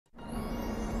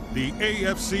The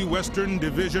AFC Western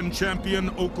Division champion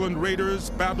Oakland Raiders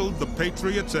battled the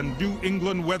Patriots and New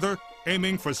England weather,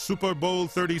 aiming for Super Bowl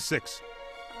 36.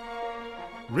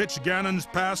 Rich Gannon's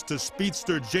pass to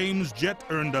speedster James Jett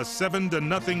earned a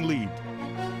 7-0 lead.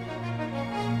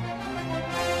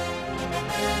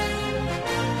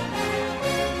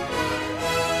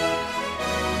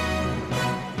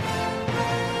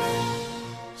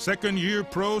 Second-year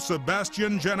pro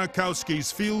Sebastian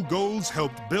Janikowski's field goals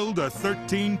helped build a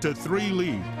 13-3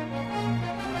 lead.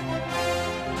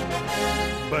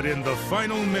 But in the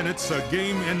final minutes, a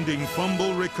game-ending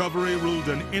fumble recovery ruled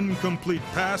an incomplete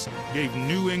pass gave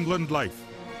New England life.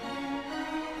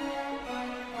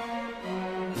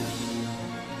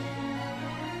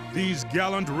 These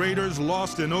gallant Raiders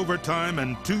lost in overtime,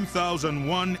 and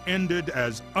 2001 ended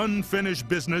as unfinished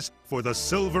business for the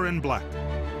Silver and Black.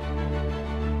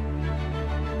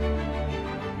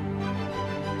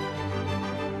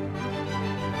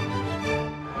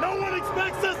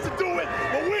 Expects us to do it,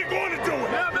 but we're going to do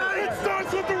it. Yeah, man. It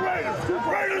starts with the Raiders.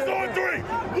 Raiders on 3.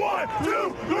 1,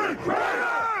 2, 3,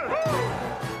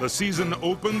 Raiders! The season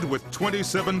opened with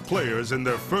 27 players in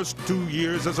their first 2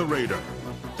 years as a Raider.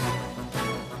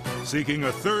 Seeking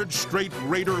a third straight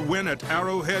Raider win at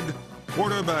Arrowhead,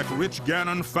 quarterback Rich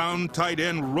Gannon found tight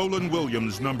end Roland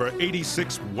Williams, number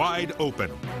 86, wide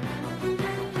open.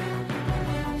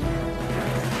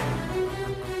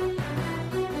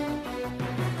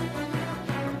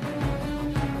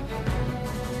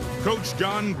 Coach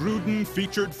John Gruden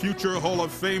featured future Hall of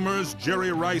Famers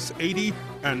Jerry Rice, 80,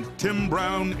 and Tim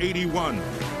Brown, 81.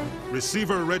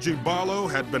 Receiver Reggie Barlow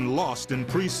had been lost in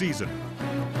preseason.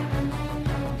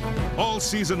 All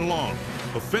season long,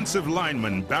 offensive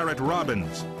linemen Barrett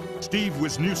Robbins, Steve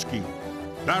Wisniewski,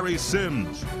 Barry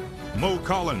Sims, Mo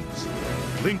Collins,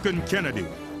 Lincoln Kennedy,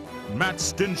 Matt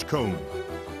Stinchcomb,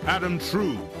 Adam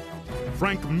True,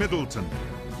 Frank Middleton,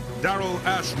 Darrell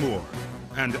Ashmore,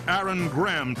 and Aaron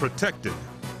Graham protected,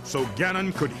 so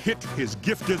Gannon could hit his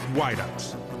gifted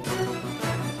wideouts.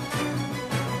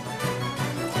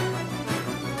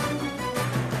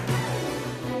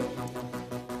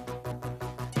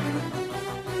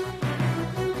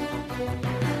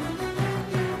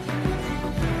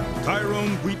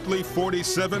 Tyrone Wheatley,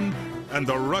 47, and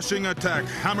the rushing attack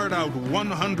hammered out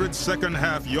 100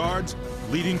 second-half yards,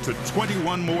 leading to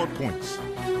 21 more points.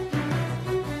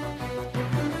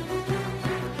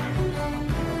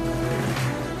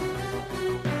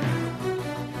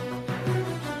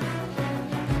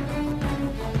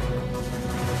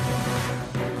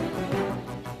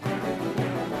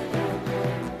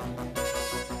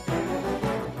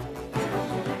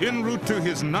 En route to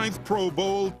his 9th Pro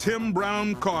Bowl, Tim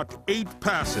Brown caught 8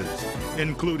 passes,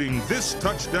 including this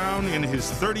touchdown in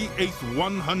his 38th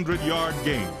 100-yard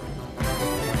game.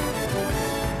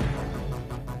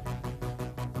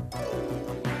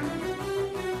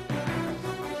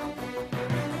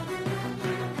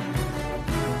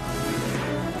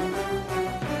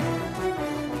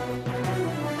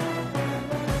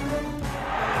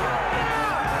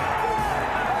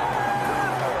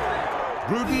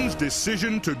 Gruden's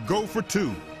decision to go for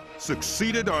 2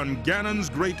 succeeded on Gannon's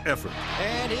great effort.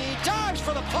 And he dives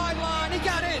for the pylon. He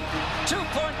got in.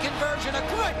 2-point conversion. A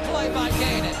great play by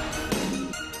Gannon.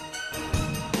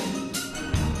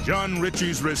 John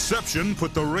Ritchie's reception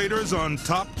put the Raiders on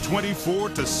top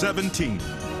 24-17.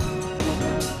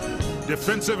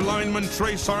 Defensive linemen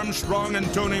Trace Armstrong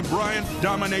and Tony Bryant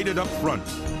dominated up front.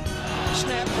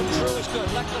 Snap from Drew is good.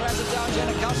 Leckler has it down.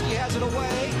 Janikowski has it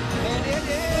away. And it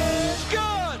is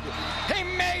good. He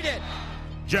made it.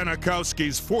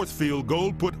 Janikowski's 4th field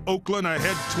goal put Oakland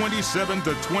ahead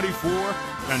 27-24,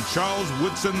 and Charles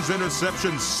Woodson's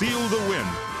interception sealed the win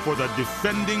for the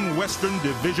defending Western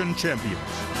Division champions.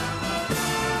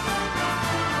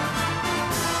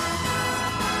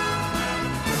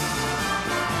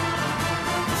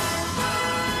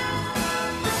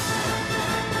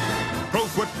 Pro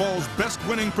football's best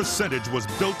winning percentage was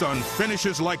built on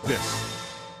finishes like this.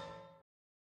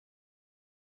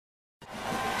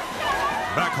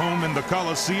 Back home in the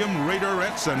Coliseum,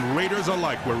 Raiderettes and Raiders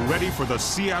alike were ready for the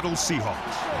Seattle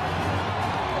Seahawks.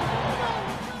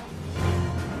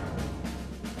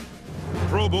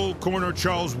 Pro Bowl corner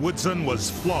Charles Woodson was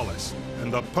flawless,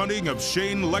 and the punting of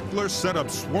Shane Leckler set up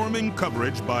swarming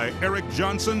coverage by Eric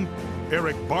Johnson,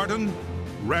 Eric Barton,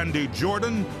 Randy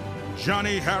Jordan,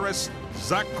 Johnny Harris,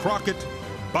 Zach Crockett,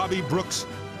 Bobby Brooks,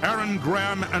 Aaron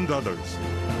Graham, and others.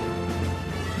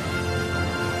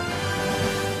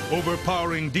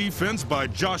 Overpowering defense by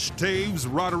Josh Taves,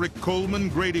 Roderick Coleman,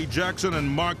 Grady Jackson, and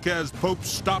Marquez Pope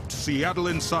stopped Seattle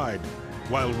inside,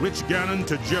 while Rich Gannon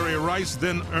to Jerry Rice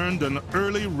then earned an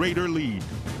early Raider lead.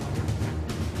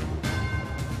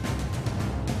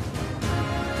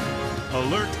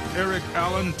 Alert Eric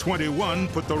Allen, 21,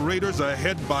 put the Raiders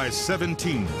ahead by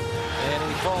 17. And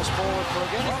he falls forward for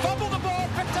again. He fumbled the ball,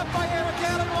 picked up by Eric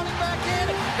Allen, running back in.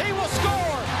 He will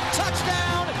score.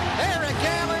 Touchdown, Eric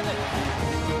Allen.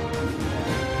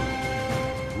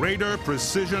 Raider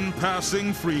precision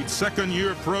passing freed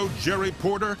second-year pro Jerry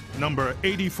Porter, number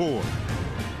 84.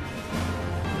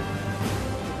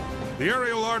 The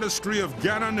aerial artistry of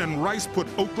Gannon and Rice put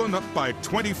Oakland up by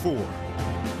 24.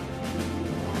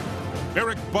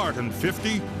 Eric Barton,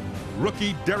 50.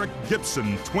 Rookie Derek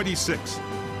Gibson, 26.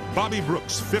 Bobby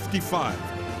Brooks, 55.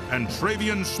 And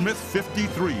Travion Smith,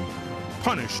 53.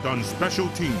 Punished on special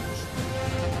teams.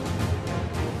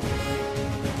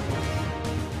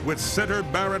 With center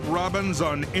Barrett Robbins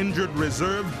on injured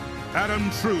reserve, Adam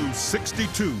True,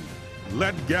 62,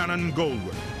 led Gannon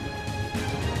goalward.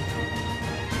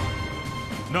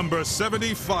 Number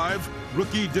 75,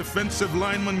 rookie defensive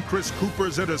lineman Chris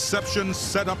Cooper's interception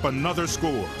set up another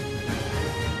score.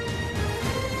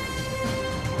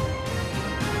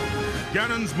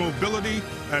 Gannon's mobility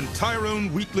and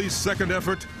Tyrone Wheatley's second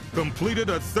effort completed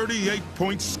a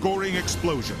 38-point scoring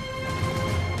explosion.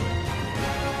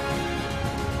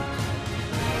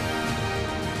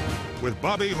 With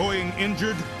Bobby Hoying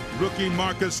injured, rookie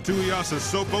Marcus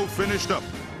Tuiasosopo finished up,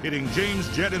 hitting James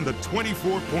Jett in the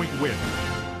 24-point win.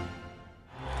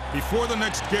 Before the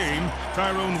next game,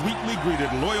 Tyrone Wheatley greeted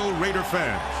loyal Raider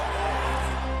fans.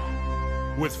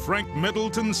 With Frank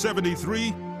Middleton,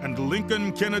 73, and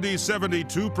Lincoln Kennedy,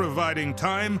 72, providing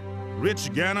time,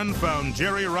 Rich Gannon found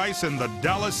Jerry Rice in the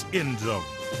Dallas end zone.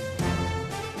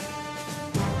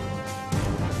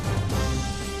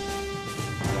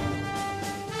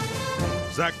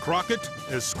 Zach Crockett,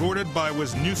 escorted by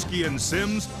Wisniewski and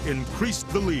Sims, increased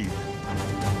the lead.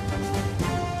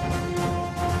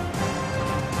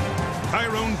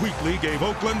 Tyrone Wheatley gave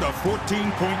Oakland a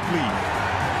 14-point lead.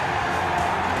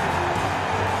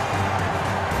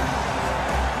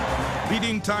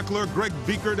 Leading tackler Greg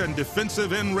Biekert and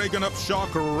defensive end Reagan Upshaw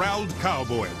corralled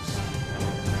Cowboys.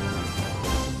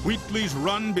 Wheatley's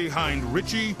run behind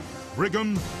Ritchie,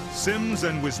 Brigham, Sims,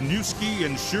 and Wisniewski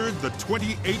ensured the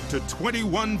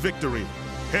 28-21 victory,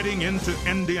 heading into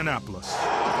Indianapolis. It's the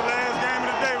last game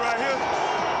of the day right here.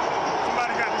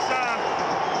 Somebody got to shine.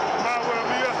 Might well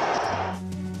be us.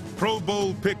 Pro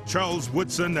Bowl pick Charles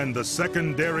Woodson and the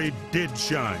secondary did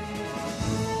shine.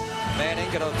 Manning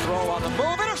going to throw on the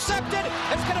move, intercepted.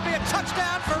 It's going to be a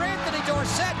touchdown for Anthony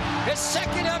Dorsett, his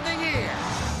second of the year.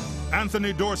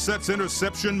 Anthony Dorsett's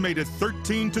interception made it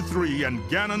 13-3, and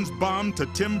Gannon's bomb to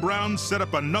Tim Brown set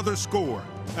up another score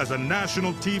as a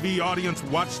national TV audience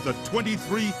watched the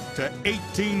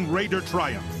 23-18 Raider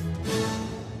triumph.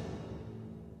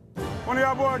 One of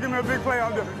y'all boys give me a big play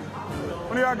out there.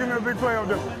 One of y'all give me a big play out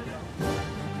there.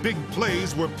 Big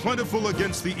plays were plentiful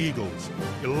against the Eagles.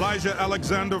 Elijah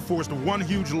Alexander forced one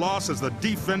huge loss as the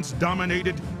defense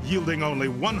dominated, yielding only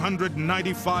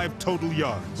 195 total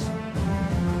yards.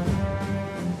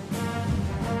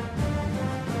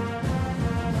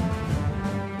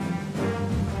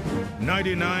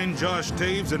 99 Josh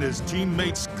Taves and his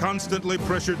teammates constantly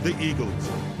pressured the Eagles.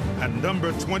 And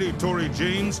number 20 Torrey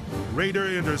James,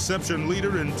 Raider interception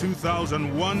leader in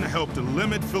 2001, helped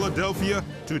limit Philadelphia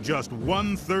to just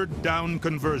one third down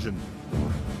conversion.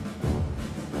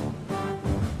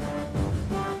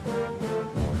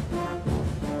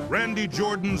 Randy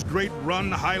Jordan's great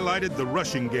run highlighted the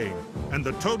rushing game and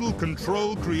the total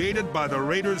control created by the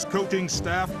Raiders coaching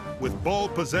staff with ball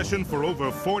possession for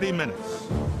over 40 minutes.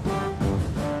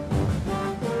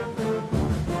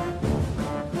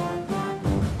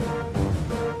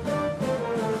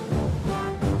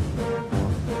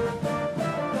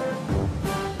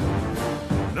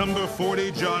 Number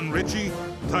 40, John Ritchie,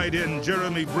 tight end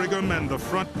Jeremy Brigham, and the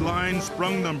front line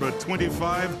sprung number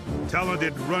 25,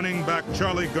 talented running back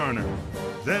Charlie Garner.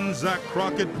 Then Zach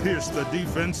Crockett pierced the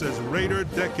defense as Raider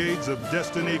decades of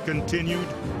destiny continued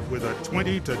with a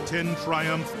 20-10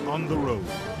 triumph on the road.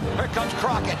 Here comes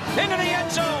Crockett into the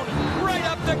end zone, right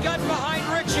up the gut behind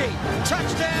Ritchie.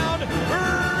 Touchdown,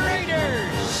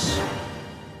 Raiders!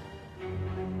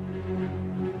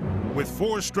 With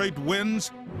 4 straight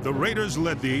wins, the Raiders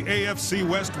led the AFC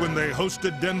West when they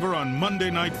hosted Denver on Monday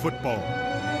Night Football.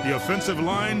 The offensive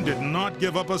line did not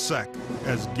give up a sack,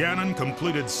 as Gannon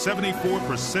completed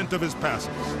 74% of his passes.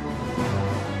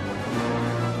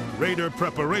 Raider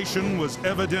preparation was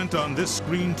evident on this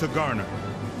screen to Garner,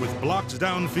 with blocks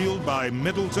downfield by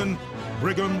Middleton,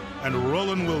 Brigham, and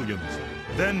Roland Williams.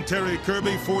 Then Terry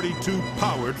Kirby, 42,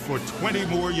 powered for 20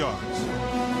 more yards.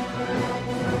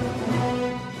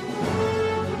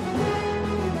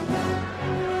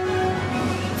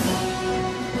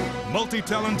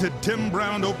 Multi-talented Tim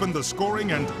Brown opened the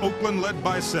scoring, and Oakland led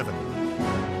by 7.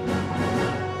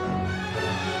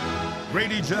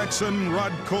 Grady Jackson,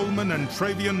 Rod Coleman, and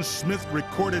Travion Smith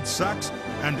recorded sacks,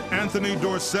 and Anthony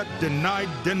Dorsett denied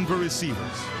Denver receivers.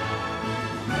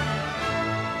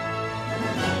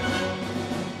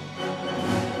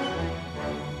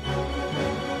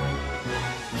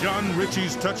 John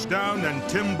Ritchie's touchdown and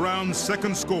Tim Brown's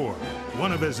second score,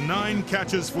 one of his 9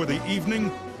 catches for the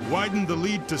evening, widened the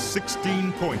lead to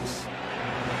 16 points.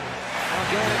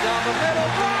 Going down the middle,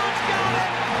 Brown's got it!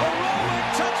 A rolling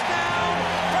touchdown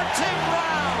for Tim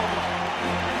Brown!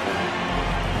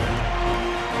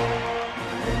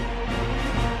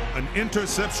 An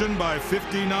interception by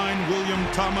 59 William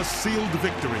Thomas sealed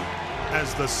victory,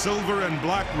 as the Silver and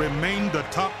Black remained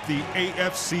atop the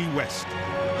AFC West.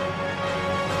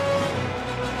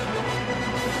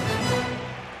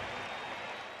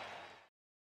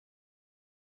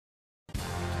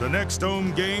 The next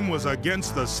home game was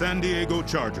against the San Diego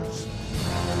Chargers.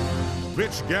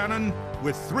 Rich Gannon,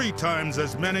 with 3 times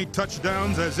as many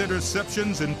touchdowns as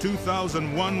interceptions in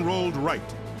 2001, rolled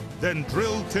right, then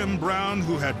drilled Tim Brown,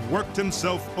 who had worked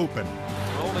himself open.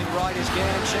 Rolling right is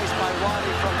Gannon, chased by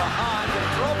Waddy from behind, and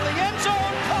throw to the end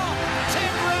zone, caught!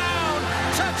 Tim Brown,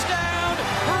 touchdown,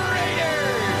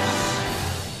 Raiders!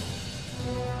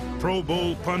 Pro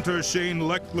Bowl punter Shane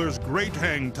Leckler's great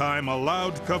hang time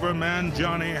allowed cover man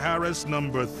Johnny Harris,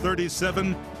 number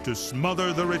 37, to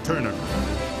smother the returner.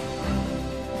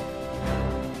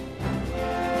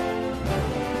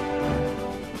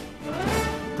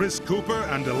 Chris Cooper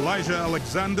and Elijah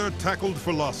Alexander tackled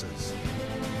for losses.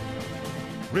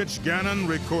 Rich Gannon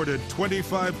recorded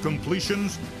 25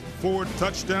 completions, 4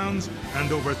 touchdowns,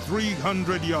 and over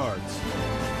 300 yards.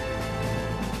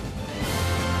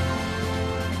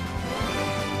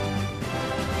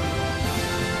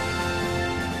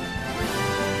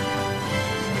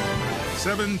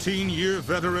 "17-year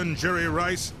veteran Jerry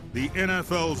Rice, the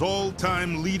NFL's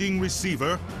all-time leading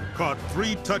receiver, caught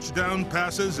 3 touchdown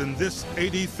passes in this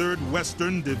 83rd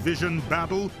Western Division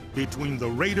battle between the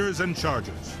Raiders and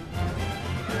Chargers.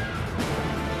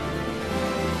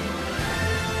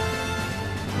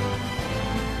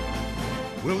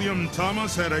 William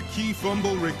Thomas had a key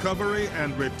fumble recovery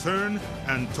and return,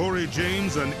 and Torrey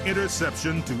James an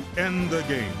interception to end the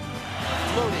game.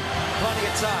 Flutie, plenty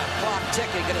of time, clock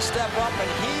ticking, gonna step up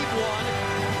and heave one.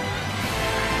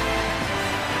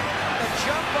 The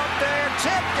jump up there,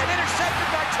 tipped and intercepted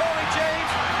by Torrey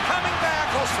James. Coming back,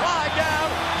 will slide down.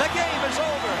 The game is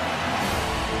over.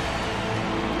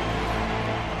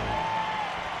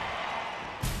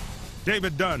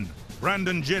 David Dunn,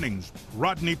 Brandon Jennings,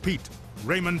 Rodney Peete,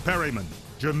 Raymond Perryman,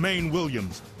 Jermaine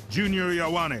Williams, Junior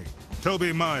Yawane,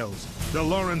 Toby Miles,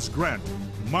 DeLawrence Grant,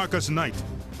 Marcus Knight.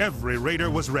 Every Raider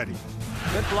was ready.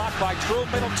 Good block by Drew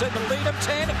Middleton to lead them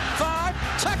 10-5.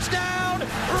 Touchdown,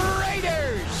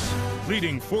 Raiders!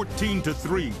 Leading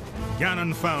 14-3,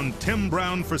 Gannon found Tim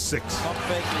Brown for 6. Pump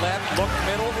fake left, look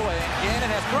middle of the lane. Gannon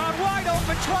has Brown wide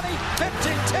open, 20,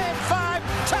 15, 10, 5.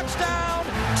 Touchdown,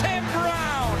 Tim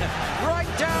Brown!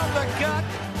 Right down the gut.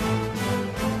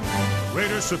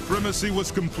 Raider supremacy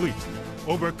was complete,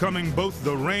 overcoming both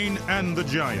the rain and the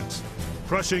Giants.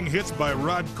 Crushing hits by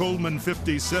Rod Coleman,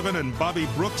 57, and Bobby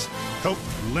Brooks helped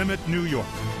limit New York.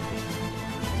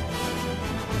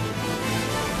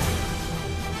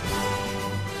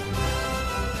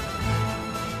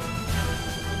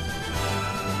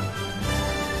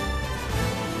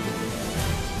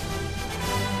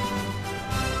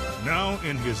 Now,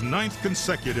 in his 9th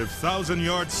consecutive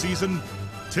 1,000-yard season,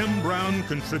 Tim Brown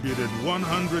contributed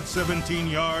 117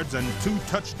 yards and 2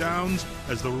 touchdowns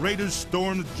as the Raiders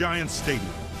stormed Giants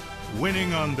Stadium,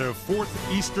 winning on their 4th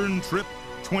Eastern trip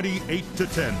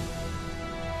 28-10.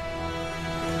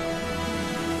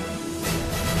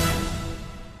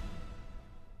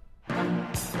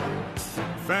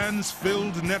 Fans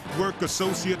filled Network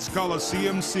Associates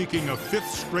Coliseum seeking a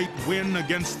 5th straight win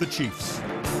against the Chiefs.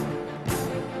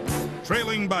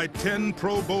 Trailing by 10,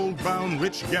 Pro Bowl-bound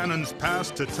Rich Gannon's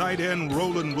pass to tight end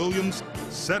Roland Williams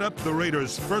set up the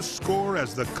Raiders' first score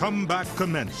as the comeback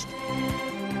commenced.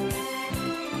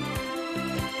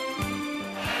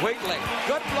 Waitley,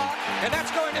 good block, and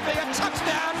that's going to be a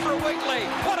touchdown for Waitley.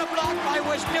 What a block by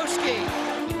Wisniewski.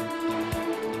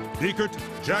 Diekert,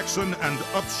 Jackson, and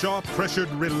Upshaw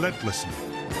pressured relentlessly.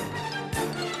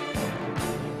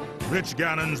 Rich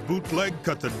Gannon's bootleg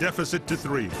cut the deficit to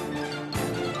 3.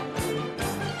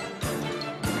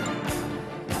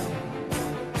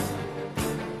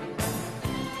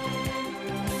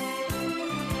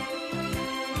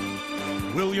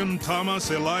 William Thomas,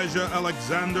 Elijah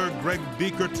Alexander, Greg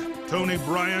Biekert, Tony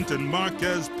Bryant, and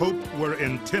Marquez Pope were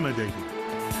intimidating.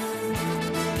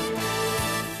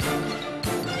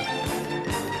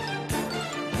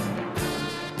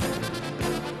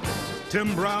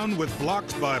 Tim Brown, with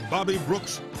blocks by Bobby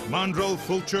Brooks, Mondrell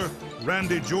Fulcher,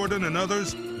 Randy Jordan, and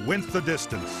others, went the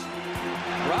distance.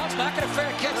 Brown's not going to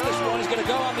fair catch this one. He's going to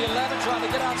go on the 11, trying to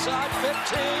get outside. 15,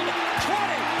 20.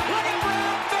 Look at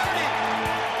Brown, 30.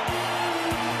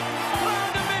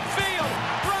 Brown to midfield.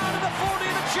 Brown to the 40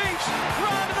 of the Chiefs.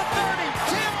 Brown to the 30.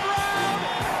 Tim Brown,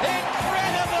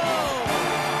 incredible.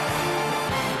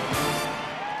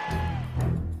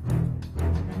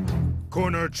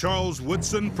 Corner Charles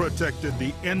Woodson protected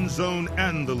the end zone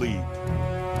and the lead.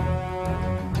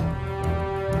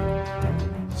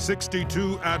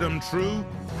 62 Adam True,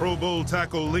 Pro Bowl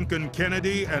tackle Lincoln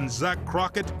Kennedy, and Zach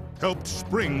Crockett helped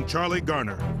spring Charlie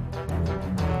Garner.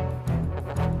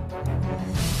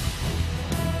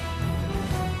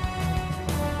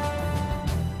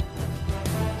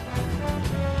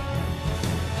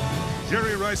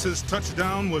 Jerry Rice's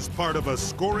touchdown was part of a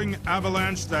scoring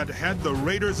avalanche that had the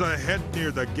Raiders ahead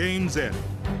near the game's end.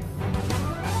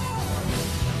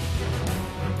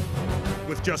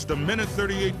 With just a minute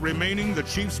 38 remaining, the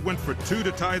Chiefs went for two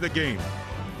to tie the game.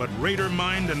 But Raider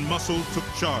mind and muscle took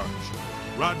charge.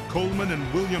 Rod Coleman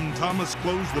and William Thomas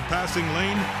closed the passing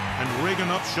lane, and Reagan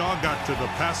Upshaw got to the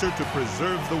passer to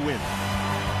preserve the win.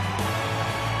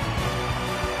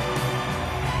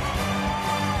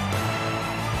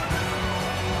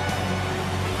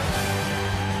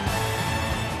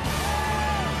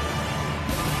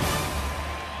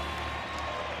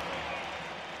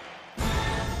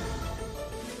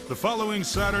 The following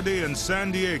Saturday in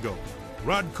San Diego,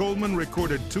 Rod Coleman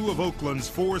recorded 2 of Oakland's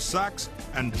 4 sacks,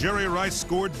 and Jerry Rice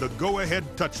scored the go-ahead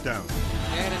touchdown.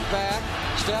 Cannon back,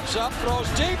 steps up, throws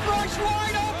deep, Rice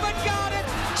wide open, got it!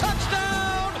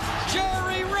 Touchdown,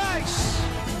 Jerry Rice!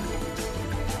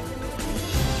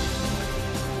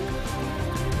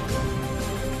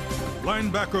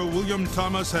 Linebacker William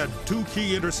Thomas had 2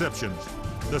 key interceptions.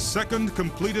 The second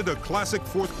completed a classic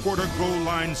fourth-quarter goal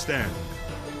line stand.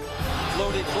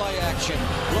 Floating play action,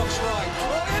 looks right.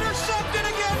 Oh, intercepted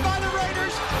again by the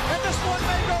Raiders, and this one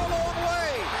may go a long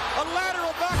way. A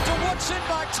lateral back to Woodson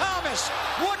by Thomas.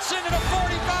 Woodson at a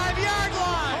 45-yard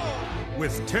line.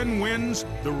 With 10 wins,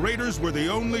 the Raiders were the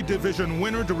only division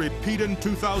winner to repeat in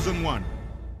 2001.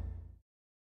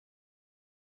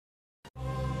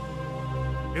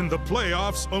 In the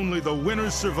playoffs, only the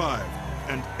winners survived,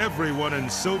 and everyone in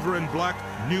silver and black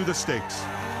knew the stakes.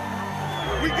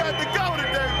 We got to go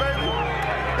today, baby.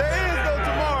 There is no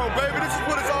tomorrow, baby. This is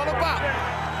what it's all about.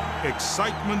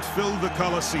 Excitement filled the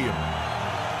Coliseum.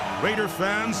 Raider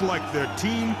fans, like their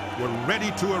team, were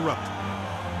ready to erupt.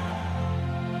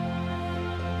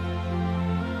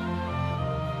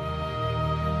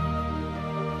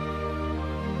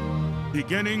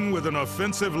 Beginning with an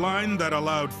offensive line that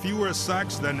allowed fewer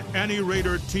sacks than any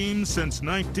Raider team since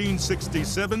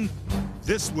 1967,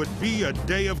 this would be a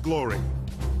day of glory.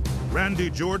 Randy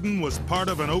Jordan was part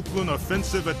of an Oakland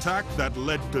offensive attack that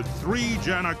led to 3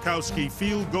 Janikowski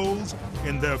field goals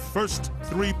in their first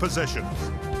 3 possessions.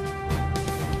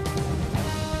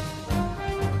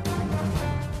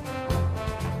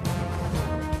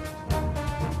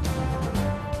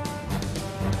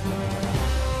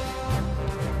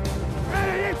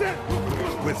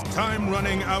 With time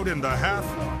running out in the half,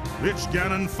 Rich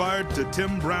Gannon fired to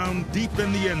Tim Brown deep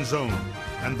in the end zone,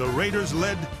 and the Raiders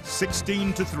led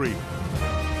 16-3.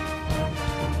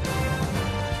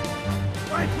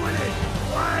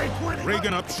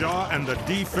 Reagan Upshaw and the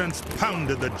defense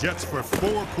pounded the Jets for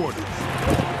 4 quarters.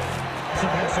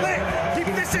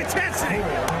 Keep this intensity.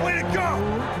 Way to go.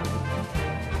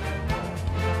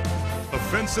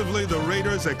 Offensively, the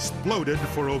Raiders exploded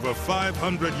for over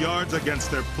 500 yards against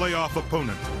their playoff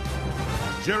opponent.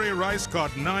 Jerry Rice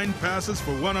caught 9 passes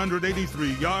for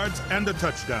 183 yards and a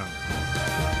touchdown.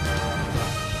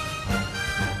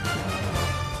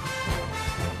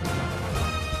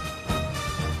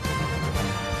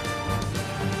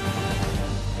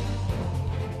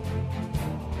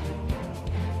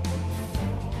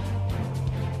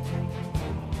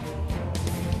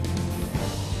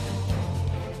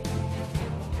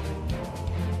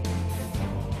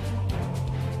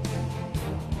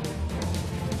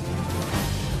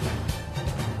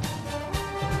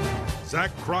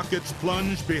 Zach Crockett's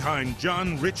plunge behind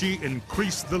John Ritchie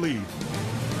increased the lead.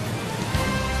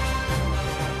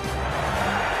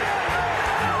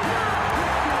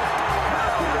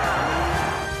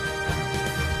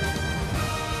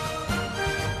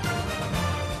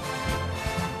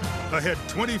 A Ahead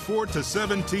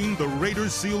 24-17, the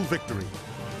Raiders seal victory.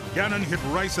 Gannon hit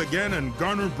Rice again and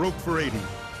Garner broke for 80.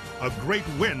 A great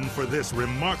win for this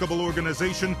remarkable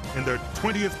organization in their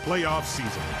 20th playoff season.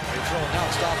 They throw it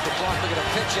now, stop the clock, they're going to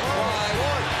pitch it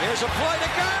wide. Here's a play to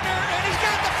Garner, and he's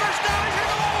got the first down. He's going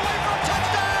to go all the way for a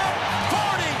touchdown.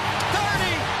 40,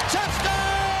 30,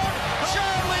 touchdown.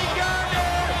 Charlie Garner,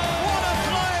 what a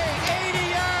play. 80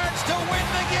 yards to win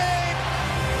the game.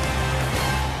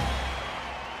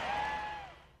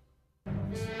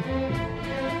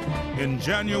 In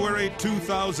January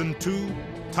 2002,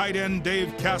 tight end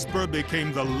Dave Casper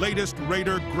became the latest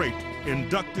Raider great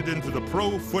inducted into the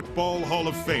Pro Football Hall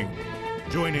of Fame,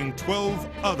 joining 12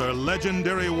 other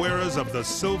legendary wearers of the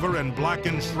silver and black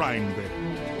enshrined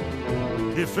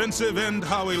there. Defensive end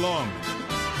Howie Long,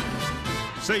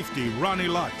 safety Ronnie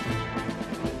Lott,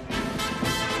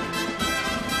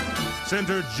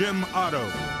 center Jim Otto,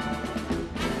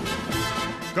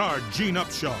 guard Gene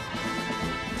Upshaw,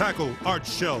 tackle Art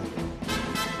Shell,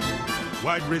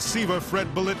 wide receiver Fred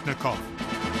Bolitnikoff,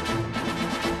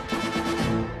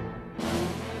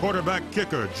 quarterback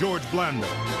kicker George Blanda,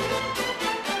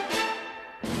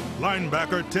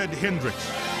 linebacker Ted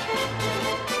Hendricks,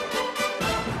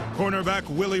 cornerback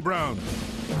Willie Brown,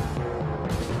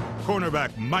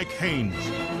 cornerback Mike Haynes,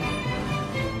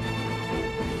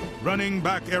 running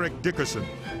back Eric Dickerson,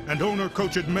 and owner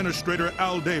coach administrator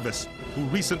Al Davis, who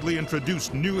recently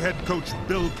introduced new head coach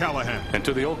Bill Callahan. And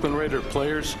to the Oakland Raider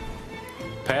players,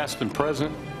 past and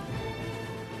present,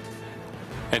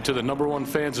 and to the #1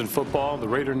 fans in football, the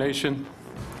Raider Nation,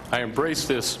 I embrace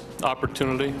this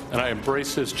opportunity and I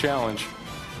embrace this challenge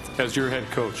as your head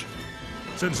coach.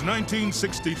 Since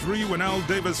 1963, when Al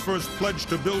Davis first pledged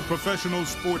to build professional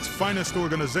sports' finest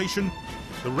organization,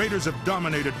 the Raiders have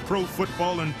dominated pro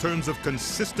football in terms of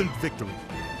consistent victory.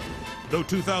 Though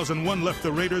 2001 left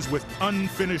the Raiders with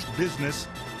unfinished business,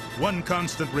 one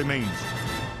constant remains: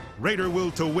 Raider will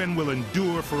to win will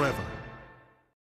endure forever.